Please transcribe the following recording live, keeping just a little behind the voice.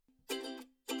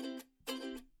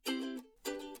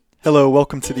Hello,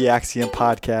 welcome to the Axiom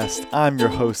Podcast. I'm your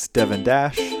host, Devin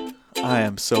Dash. I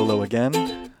am solo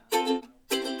again.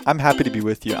 I'm happy to be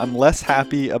with you. I'm less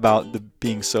happy about the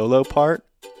being solo part,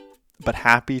 but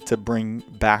happy to bring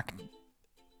back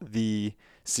the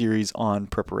series on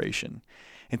preparation.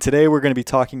 And today we're going to be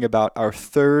talking about our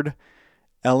third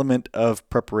element of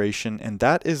preparation, and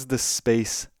that is the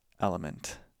space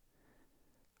element.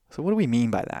 So what do we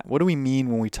mean by that? What do we mean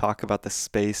when we talk about the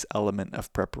space element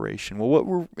of preparation?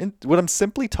 Well, what I'm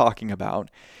simply talking about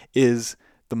is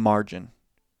the margin.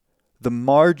 The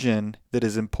margin that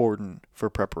is important for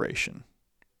preparation.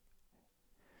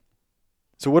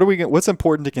 So what's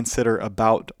important to consider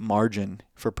about margin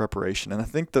for preparation? And I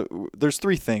think that there's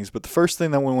three things, but the first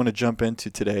thing that we want to jump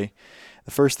into today,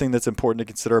 the first thing that's important to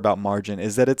consider about margin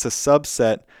is that it's a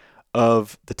subset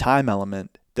of the time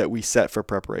element that we set for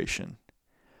preparation.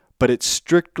 But it's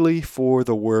strictly for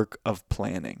the work of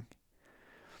planning.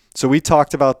 So we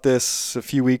talked about this a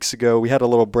few weeks ago. We had a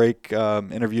little break,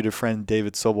 interviewed a friend,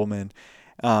 David Sobelman.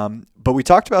 But we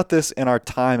talked about this in our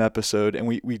time episode, and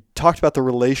we talked about the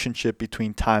relationship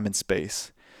between time and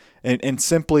space. And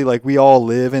simply, like, we all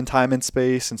live in time and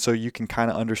space, and so you can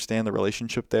kind of understand the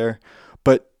relationship there.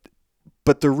 But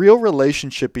the real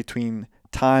relationship between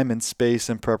time and space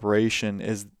and preparation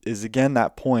is again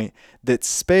that point that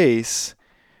space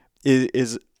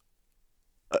is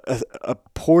a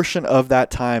portion of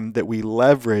that time that we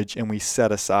leverage and we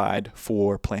set aside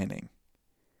for planning.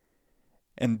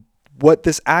 And what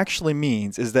this actually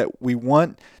means is that we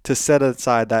want to set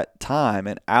aside that time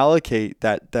and allocate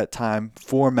that time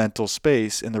for mental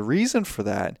space. And the reason for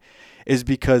that is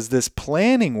because this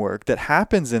planning work that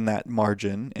happens in that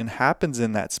margin and happens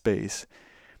in that space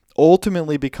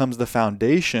ultimately becomes the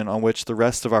foundation on which the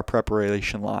rest of our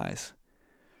preparation lies.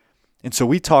 And so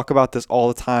we talk about this all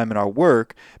the time in our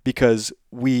work because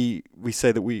we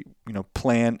say that we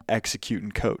plan, execute,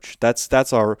 and coach. That's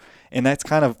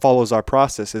kind of follows our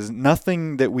process. Is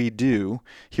nothing that we do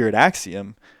here at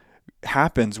Axiom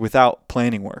happens without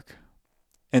planning work.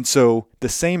 And so the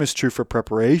same is true for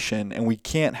preparation, and we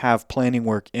can't have planning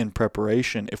work in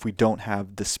preparation if we don't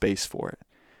have the space for it.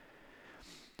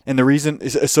 And the reason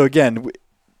is, so again,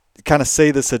 kind of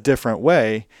say this a different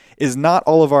way, is not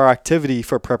all of our activity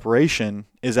for preparation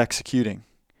is executing,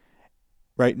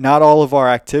 right? Not all of our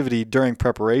activity during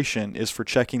preparation is for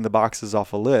checking the boxes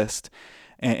off a list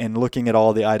and looking at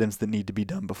all the items that need to be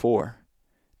done before.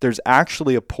 There's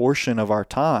actually a portion of our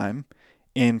time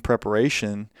in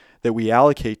preparation that we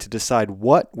allocate to decide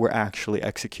what we're actually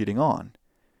executing on,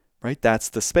 right? That's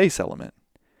the space element.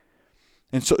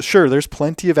 And so, sure, there's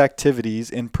plenty of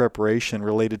activities in preparation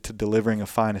related to delivering a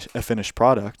finished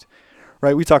product,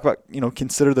 right? We talk about,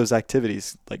 consider those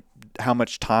activities, like how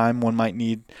much time one might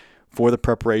need for the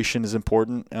preparation is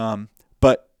important. And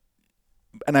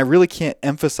I really can't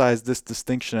emphasize this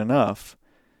distinction enough,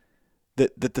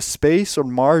 that the space or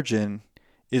margin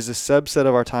is a subset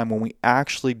of our time when we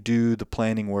actually do the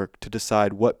planning work to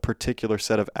decide what particular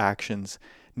set of actions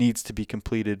needs to be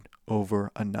completed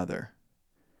over another.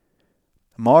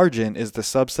 Margin is the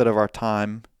subset of our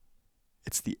time.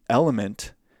 It's the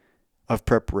element of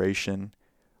preparation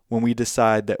when we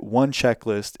decide that one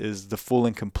checklist is the full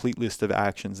and complete list of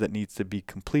actions that needs to be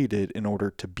completed in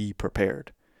order to be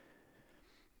prepared.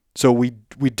 So we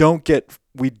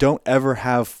don't ever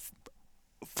have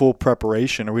full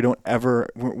preparation, or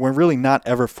we're really not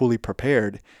ever fully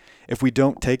prepared if we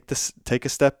don't take a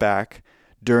step back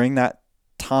during that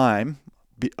time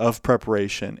of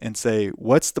preparation and say,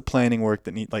 what's the planning work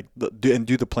that and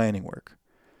do the planning work.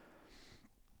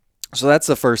 So that's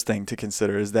the first thing to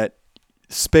consider, is that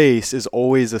space is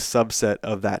always a subset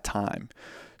of that time.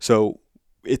 So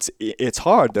it's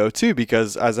hard though too,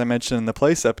 because as I mentioned in the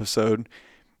place episode,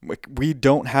 we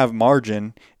don't have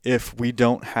margin if we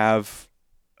don't have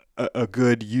a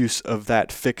good use of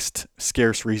that fixed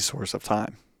scarce resource of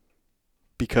time,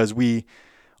 because we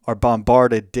are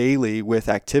bombarded daily with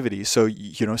activities. So,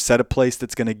 set a place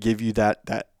that's going to give you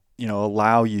that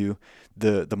allow you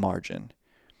the margin,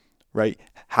 right?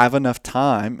 Have enough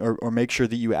time or make sure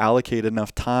that you allocate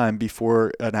enough time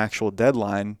before an actual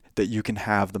deadline that you can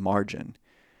have the margin,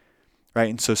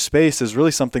 right? And so space is really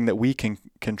something that we can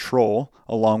control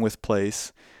along with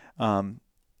place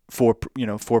for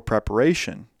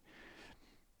preparation.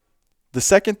 The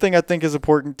second thing I think is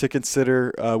important to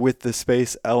consider with the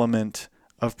space element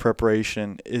of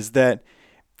preparation is that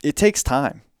it takes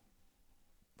time,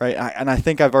 right? I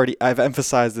think I've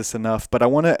emphasized this enough, but I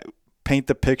want to paint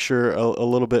the picture a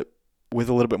little bit with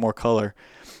a little bit more color,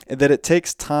 that it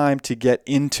takes time to get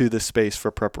into the space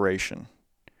for preparation.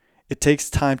 It takes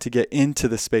time to get into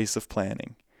the space of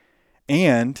planning.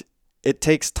 And it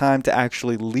takes time to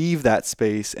actually leave that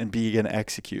space and begin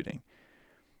executing.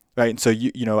 Right. And so,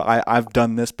 I've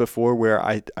done this before where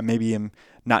I maybe am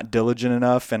not diligent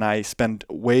enough and I spend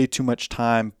way too much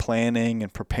time planning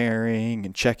and preparing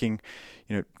and checking,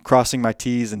 crossing my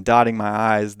T's and dotting my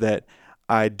I's, that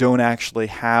I don't actually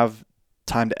have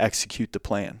time to execute the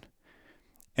plan.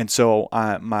 And so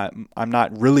I'm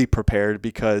not really prepared,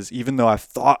 because even though I've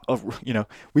thought of,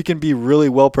 we can be really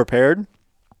well prepared.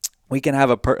 We can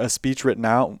have a speech written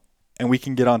out and we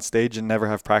can get on stage and never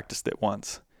have practiced it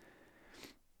once.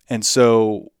 And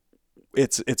so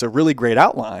it's a really great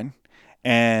outline,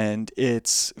 and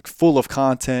it's full of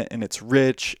content, and it's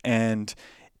rich, and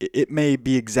it may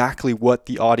be exactly what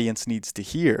the audience needs to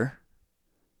hear.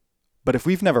 But if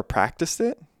we've never practiced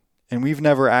it and we've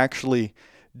never actually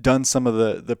done some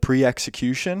of the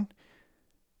pre-execution,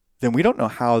 then we don't know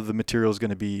how the material is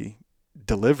going to be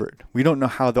delivered. We don't know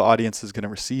how the audience is going to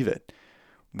receive it.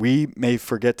 We may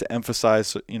forget to emphasize,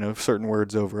 certain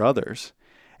words over others.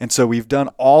 And so we've done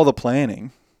all the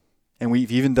planning, and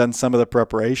we've even done some of the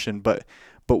preparation, but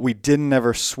we didn't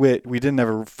ever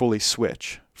fully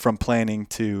switch from planning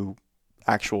to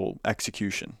actual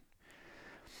execution.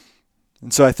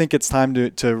 And so I think it's time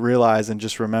to realize and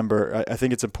just remember, I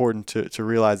think it's important to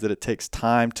realize that it takes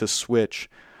time to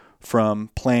switch from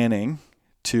planning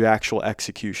to actual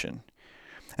execution.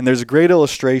 And there's a great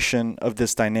illustration of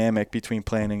this dynamic between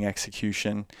planning and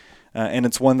execution. And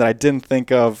it's one that I didn't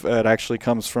think of. It actually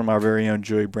comes from our very own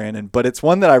Joey Brandon. But it's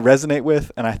one that I resonate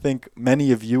with, and I think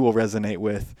many of you will resonate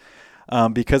with,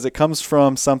 because it comes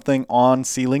from something on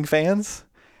ceiling fans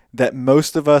that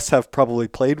most of us have probably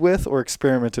played with or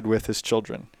experimented with as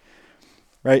children,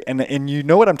 right? And you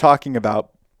know what I'm talking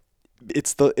about.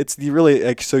 It's the really,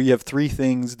 like, so you have three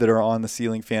things that are on the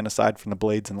ceiling fan aside from the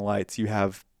blades and the lights. You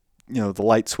have, the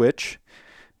light switch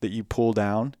that you pull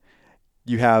down.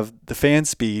 You have the fan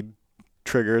speed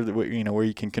trigger, where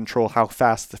you can control how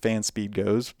fast the fan speed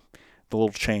goes, the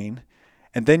little chain.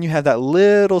 And then you have that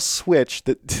little switch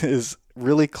that is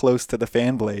really close to the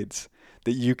fan blades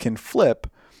that you can flip,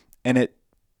 and it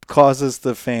causes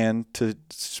the fan to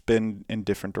spin in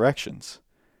different directions.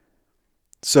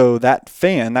 So that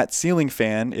ceiling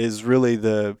fan, is really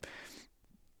the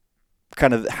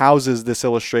kind of houses this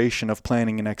illustration of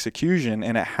planning and execution,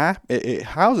 and it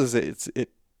houses it.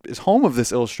 It is home of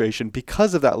this illustration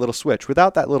because of that little switch.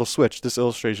 Without that little switch, this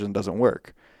illustration doesn't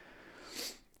work.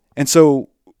 And so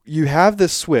you have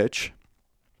this switch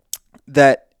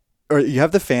or you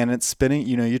have the fan, and it's spinning,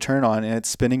 you turn it on and it's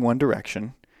spinning one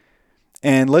direction.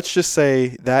 And let's just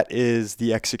say that is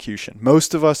the execution.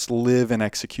 Most of us live in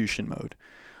execution mode.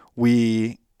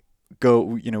 We go,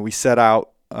 we set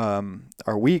out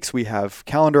our weeks. We have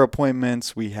calendar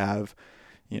appointments. We have,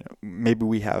 maybe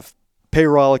we have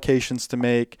payroll allocations to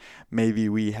make. Maybe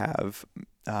we have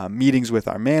meetings with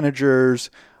our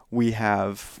managers. We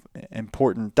have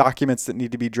important documents that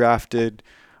need to be drafted,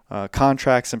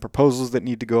 contracts and proposals that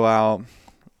need to go out.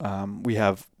 We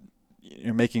have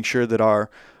making sure that our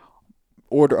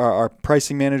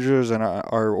pricing managers and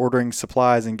are ordering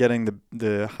supplies and getting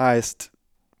the highest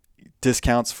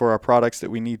discounts for our products that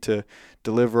we need to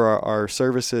deliver our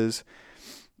services.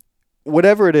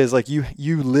 Whatever it is, like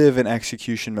you live in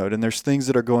execution mode, and there's things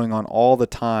that are going on all the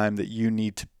time that you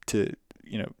need to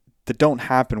that don't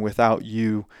happen without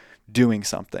you doing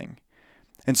something.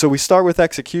 And so we start with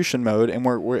execution mode, and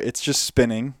it's just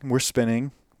spinning. We're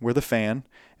spinning. We're the fan,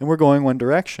 and we're going one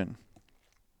direction.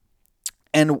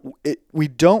 And we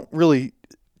don't really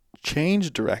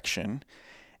change direction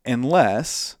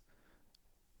unless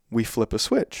we flip a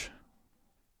switch.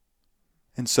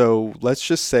 And so let's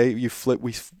just say we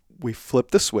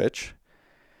flip the switch.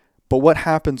 But what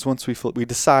happens once we flip? We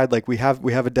decide, like, we have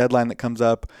a deadline that comes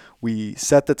up. We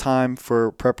set the time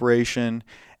for preparation,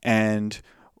 and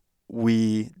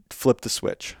we flip the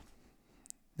switch.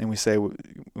 And we say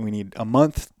we need a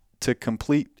month to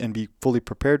complete and be fully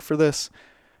prepared for this.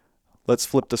 Let's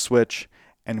flip the switch,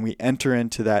 and we enter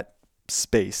into that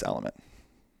space element.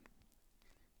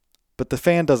 But the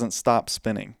fan doesn't stop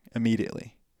spinning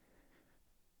immediately,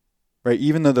 right?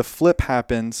 Even though the flip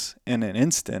happens in an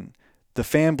instant, the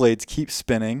fan blades keep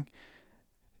spinning,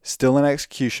 still in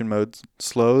execution mode,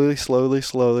 slowly,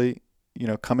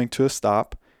 coming to a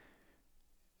stop.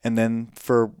 And then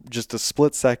for just a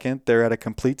split second, they're at a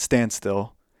complete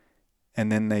standstill,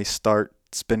 and then they start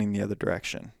spinning the other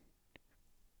direction.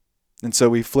 And so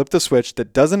we flip the switch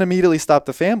that doesn't immediately stop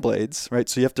the fan blades, right?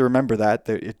 So you have to remember that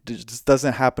it just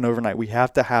doesn't happen overnight. We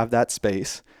have to have that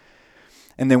space.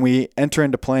 And then we enter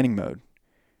into planning mode.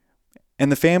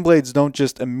 And the fan blades don't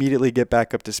just immediately get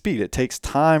back up to speed. It takes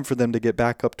time for them to get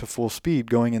back up to full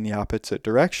speed going in the opposite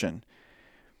direction.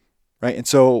 right? And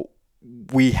so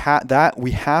we have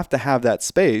to have that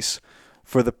space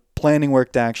for the planning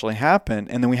work to actually happen,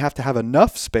 and then we have to have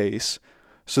enough space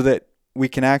so that we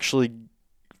can actually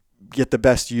get the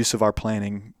best use of our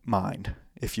planning mind,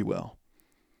 if you will.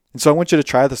 And so I want you to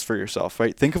try this for yourself,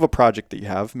 right? Think of a project that you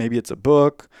have. Maybe it's a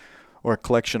book or a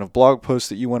collection of blog posts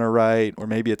that you want to write, or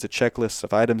maybe it's a checklist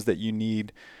of items that you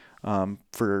need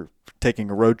for taking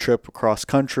a road trip across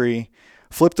country.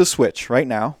 Flip the switch right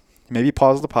now. Maybe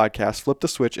pause the podcast, flip the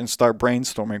switch, and start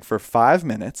brainstorming for 5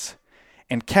 minutes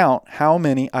and count how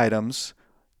many items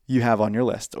you have on your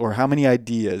list, or how many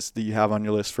ideas that you have on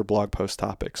your list for blog post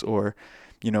topics, or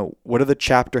what are the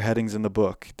chapter headings in the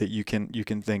book that you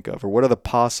can think of, or what are the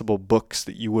possible books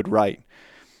that you would write.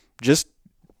 Just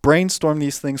brainstorm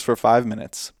these things for 5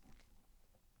 minutes.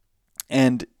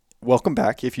 And welcome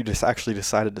back. If you just actually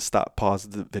decided to pause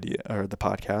the video or the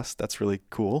podcast, that's really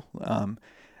cool.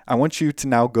 I want you to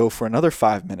now go for another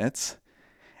 5 minutes,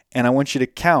 and I want you to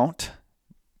count.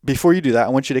 Before you do that, I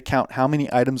want you to count how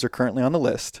many items are currently on the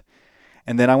list.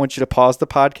 And then I want you to pause the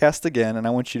podcast again, and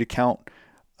I want you to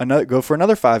go for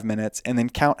another 5 minutes, and then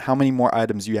count how many more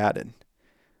items you added.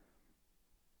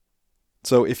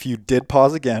 So if you did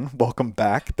pause again, welcome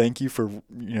back. Thank you for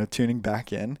tuning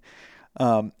back in.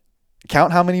 Count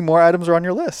how many more items are on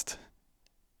your list.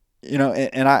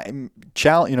 And I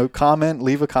challenge, comment,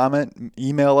 leave a comment,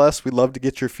 email us. We'd love to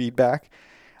get your feedback.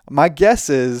 My guess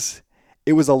is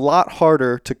it was a lot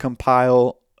harder to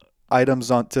compile items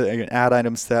to add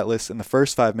items to that list in the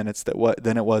first 5 minutes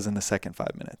than it was in the second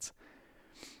 5 minutes.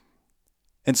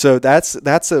 And so that's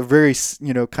a very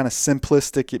kind of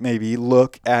simplistic maybe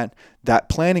look at that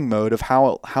planning mode of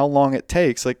how long it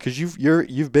takes, like, because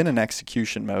you've been in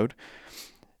execution mode.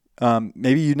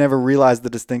 Maybe you never realized the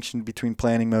distinction between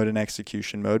planning mode and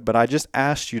execution mode, but I just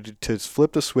asked you to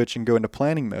flip the switch and go into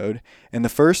planning mode. In the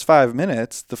first 5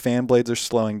 minutes, the fan blades are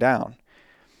slowing down.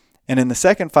 And in the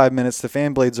second 5 minutes, the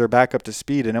fan blades are back up to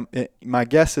speed. And my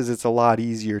guess is it's a lot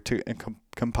easier to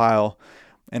compile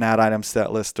and add items to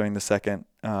that list during the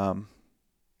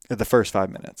first 5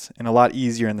 minutes, and a lot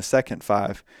easier in the second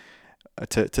 5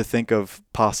 to think of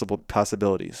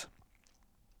possibilities.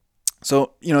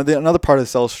 So, another part of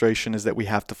this illustration is that we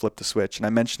have to flip the switch. And I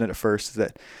mentioned it at first, is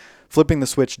that flipping the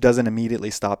switch doesn't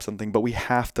immediately stop something, but we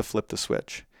have to flip the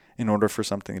switch in order for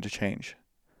something to change.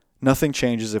 Nothing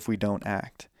changes if we don't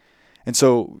act. And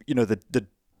so,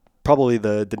 probably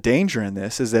the danger in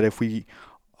this is that if we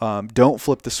don't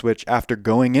flip the switch after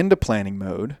going into planning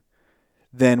mode,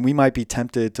 then we might be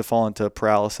tempted to fall into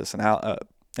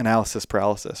analysis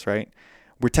paralysis, right?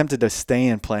 We're tempted to stay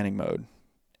in planning mode.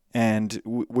 And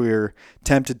we're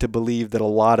tempted to believe that a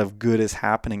lot of good is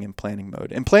happening in planning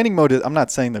mode. And planning mode I'm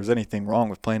not saying there's anything wrong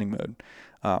with planning mode.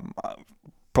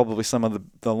 Probably some of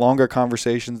the longer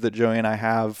conversations that Joey and I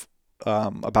have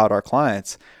about our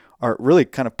clients are really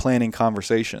kind of planning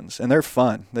conversations, and they're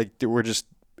fun.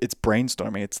 It's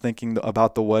brainstorming. It's thinking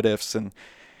about the what ifs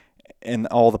and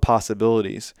all the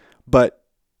possibilities. But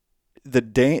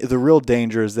the real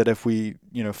danger is that if we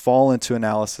fall into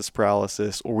analysis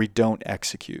paralysis, or we don't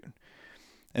execute.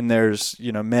 And there's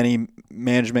many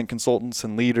management consultants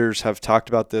and leaders have talked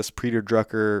about this. Peter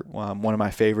Drucker, one of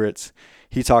my favorites,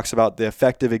 he talks about the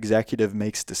effective executive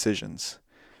makes decisions.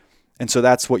 And so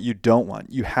that's what you don't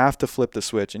want. You have to flip the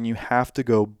switch, and you have to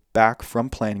go back from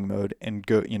planning mode and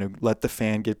go let the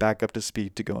fan get back up to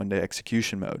speed to go into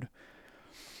execution mode.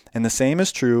 And the same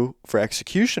is true for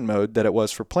execution mode that it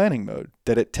was for planning mode,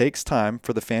 that it takes time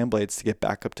for the fan blades to get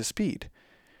back up to speed.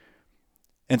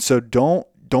 And so don't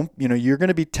you're going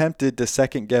to be tempted to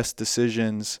second guess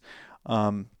decisions,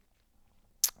 and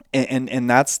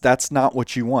that's not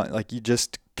what you want. Like, you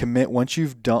just commit once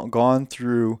you've gone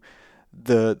through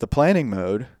the planning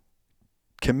mode.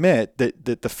 Commit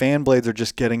that the fan blades are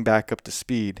just getting back up to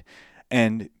speed,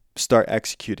 and start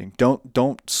executing.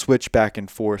 Don't switch back and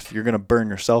forth. You're going to burn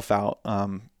yourself out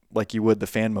like you would the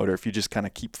fan motor if you just kind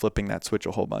of keep flipping that switch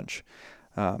a whole bunch.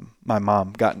 My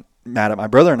mom got mad at my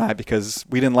brother and I because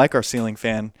we didn't like our ceiling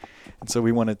fan, and so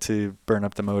we wanted to burn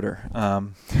up the motor.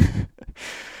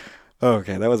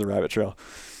 Okay, that was a rabbit trail.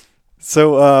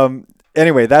 So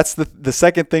anyway, that's the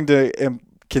second thing to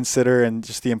consider, and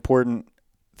just the important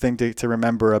thing to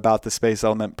remember about the space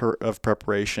element of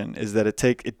preparation is that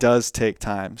it does take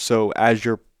time. So as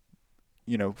you're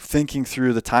thinking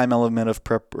through the time element of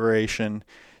preparation,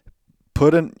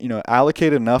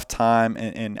 allocate enough time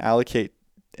and allocate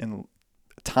in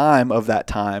time of that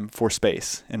time for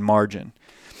space and margin.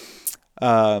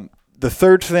 The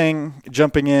third thing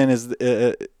jumping in is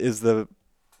the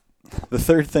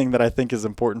third thing that I think is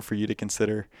important for you to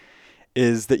consider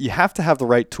is that you have to have the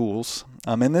right tools.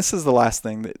 And this is the last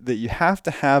thing, that you have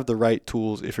to have the right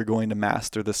tools if you're going to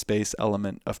master the space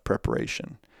element of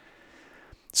preparation.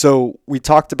 So we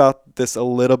talked about this a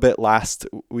little bit last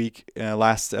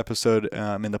episode,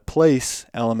 in the place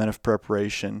element of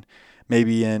preparation,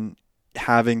 maybe in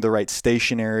having the right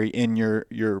stationery in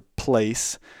your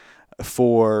place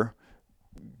for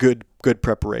good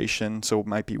preparation. So it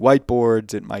might be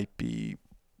whiteboards, it might be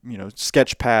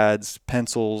sketch pads,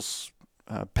 pencils,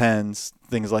 pens,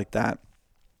 things like that.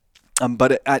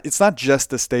 But it's not just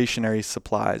the stationary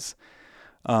supplies.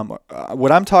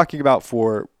 What I'm talking about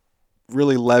for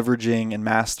really leveraging and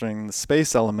mastering the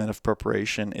space element of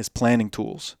preparation is planning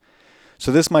tools.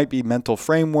 So this might be mental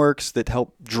frameworks that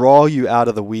help draw you out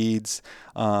of the weeds,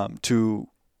 to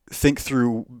think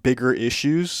through bigger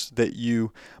issues that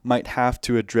you might have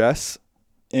to address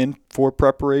for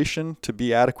preparation to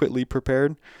be adequately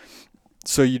prepared.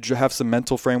 So you have some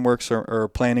mental frameworks or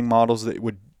planning models that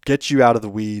would get you out of the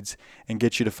weeds and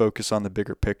get you to focus on the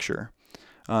bigger picture.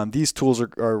 These tools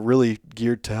are really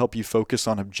geared to help you focus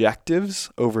on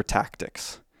objectives over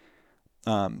tactics.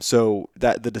 So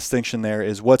that the distinction there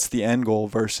is, what's the end goal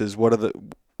versus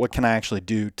what can I actually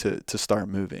do to start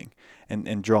moving,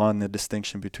 and drawing the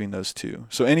distinction between those two.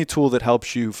 So any tool that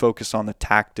helps you focus on the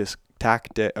tactic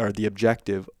or the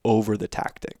objective over the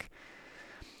tactic.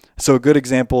 So a good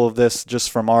example of this,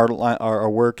 just from our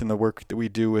work and the work that we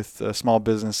do with small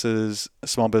business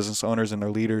owners and their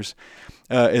leaders,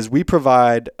 is we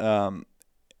provide a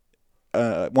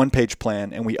one-page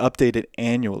plan, and we update it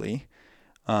annually.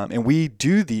 And we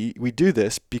do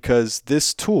this because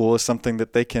this tool is something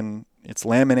that it's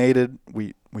laminated.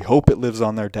 We hope it lives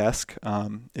on their desk.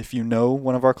 If you know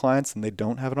one of our clients and they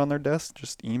don't have it on their desk,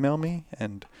 just email me.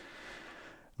 And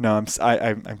no,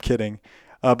 I'm kidding.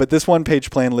 But this one-page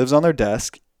plan lives on their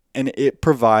desk, and it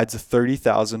provides a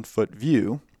 30,000-foot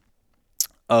view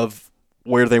of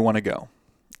where they want to go.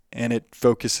 And it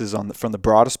focuses from the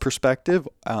broadest perspective,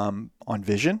 on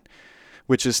vision,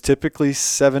 which is typically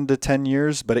 7 to 10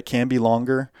 years, but it can be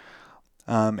longer.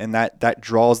 And that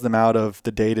draws them out of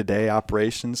the day-to-day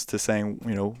operations to saying,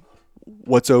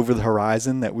 what's over the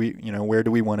horizon that where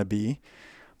do we want to be?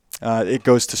 It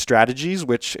goes to strategies,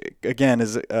 which again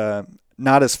is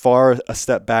not as far a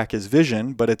step back as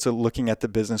vision, but it's looking at the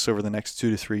business over the next 2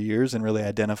 to 3 years and really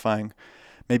identifying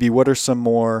maybe what are some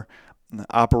more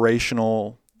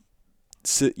operational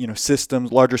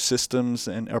systems, larger systems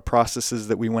or processes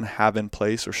that we want to have in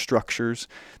place, or structures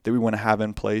that we want to have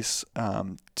in place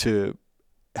to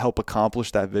help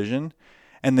accomplish that vision.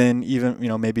 And then even,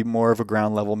 maybe more of a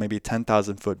ground level, maybe a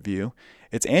 10,000-foot view,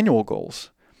 it's annual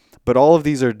goals. But all of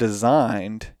these are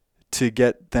designed to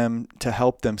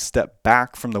help them step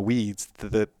back from the weeds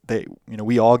that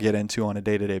we all get into on a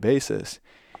day-to-day basis,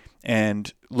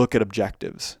 and look at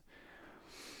objectives.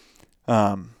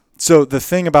 So the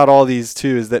thing about all these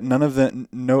too is that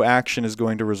no action is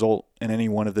going to result in any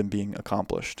one of them being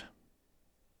accomplished,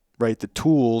 right? The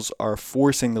tools are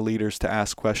forcing the leaders to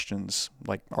ask questions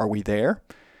like, are we there?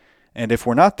 And if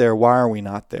we're not there, why are we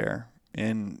not there?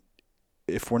 And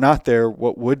if we're not there,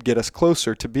 what would get us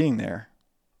closer to being there?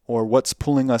 Or what's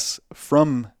pulling us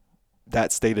from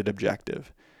that stated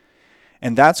objective?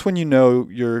 And that's when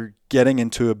you're getting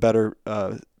into a better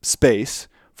space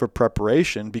for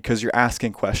preparation, because you're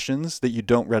asking questions that you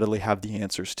don't readily have the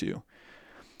answers to.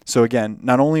 So again,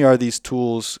 not only are these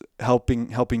tools helping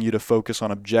you to focus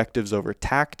on objectives over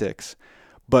tactics,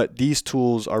 but these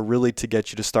tools are really to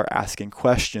get you to start asking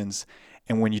questions.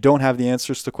 And when you don't have the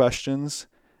answers to questions,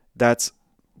 that's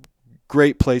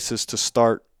great places to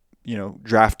start,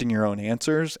 drafting your own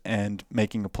answers and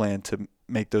making a plan to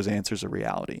make those answers a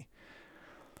reality.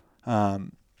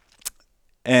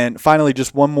 And finally,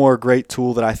 just one more great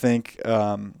tool that I think,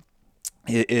 one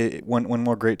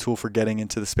more great tool for getting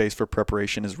into the space for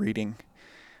preparation is reading.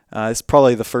 It's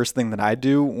probably the first thing that I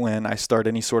do when I start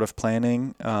any sort of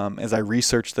planning, as I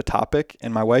research the topic.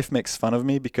 And my wife makes fun of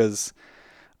me because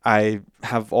I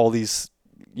have all these,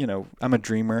 I'm a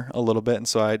dreamer a little bit, and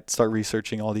so I start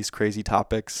researching all these crazy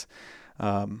topics.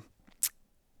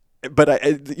 But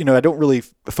I don't really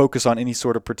focus on any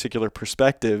sort of particular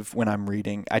perspective when I'm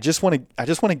reading. I just want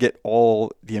to get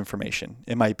all the information.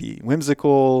 It might be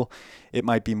whimsical, it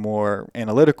might be more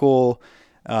analytical,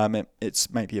 it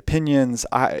might be opinions.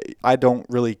 I don't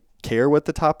really care what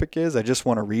the topic is. I just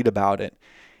want to read about it,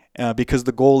 because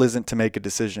the goal isn't to make a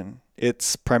decision.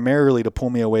 It's primarily to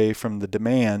pull me away from the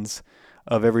demands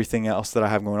of everything else that I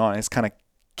have going on. It's kind of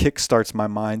kickstarts my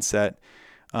mindset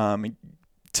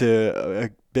to a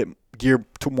bit geared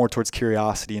more towards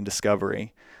curiosity and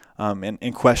discovery.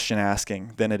 and question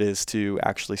asking than it is to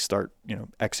actually start,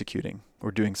 executing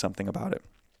or doing something about it.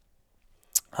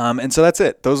 And so that's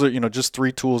it. Those are, just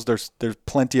 3 tools. There's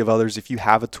plenty of others. If you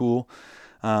have a tool,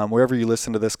 wherever you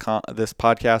listen to this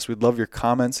podcast, we'd love your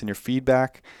comments and your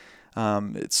feedback.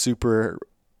 It's super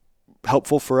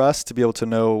helpful for us to be able to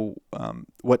know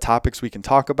what topics we can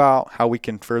talk about, how we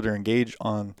can further engage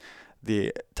on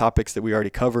the topics that we already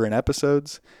cover in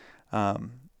episodes.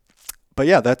 But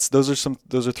yeah, those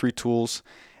are 3 tools.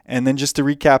 And then just to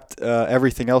recap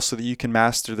everything else so that you can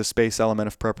master the space element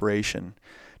of preparation.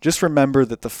 Just remember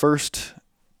that the first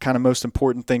kind of most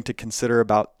important thing to consider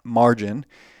about margin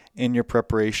in your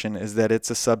preparation is that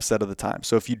it's a subset of the time.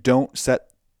 So if you don't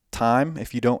set time,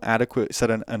 if you don't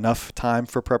set enough time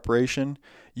for preparation,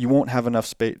 you won't have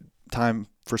enough time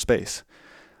for space,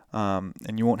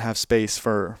 and you won't have space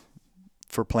for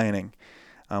planning,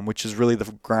 which is really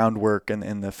the groundwork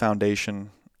and the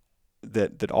foundation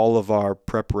that all of our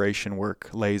preparation work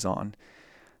lays on.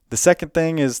 The second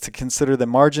thing is to consider the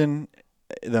margin.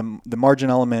 The margin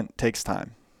element takes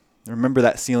time. Remember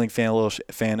that ceiling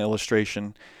fan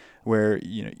illustration where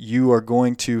you are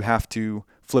going to have to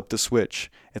flip the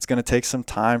switch. It's going to take some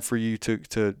time for you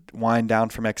to wind down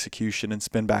from execution and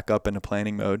spin back up into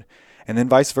planning mode, and then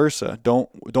vice versa. Don't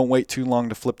wait too long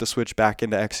to flip the switch back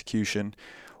into execution,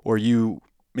 or you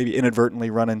maybe inadvertently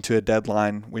run into a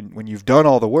deadline when you've done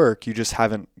all the work. You just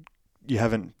haven't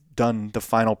done the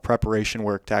final preparation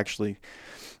work to actually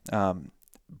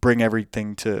bring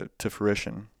everything to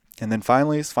fruition. And then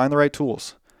finally is find the right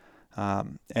tools.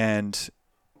 And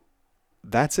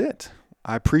that's it.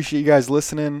 I appreciate you guys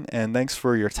listening, and thanks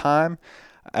for your time.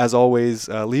 As always,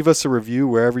 leave us a review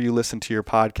wherever you listen to your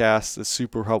podcasts. It's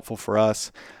super helpful for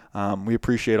us. We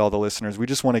appreciate all the listeners. We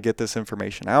just want to get this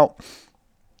information out.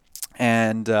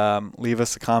 And leave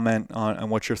us a comment on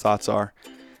what your thoughts are.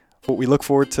 But we look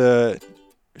forward to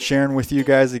sharing with you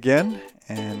guys again,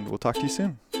 and we'll talk to you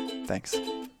soon. Thanks.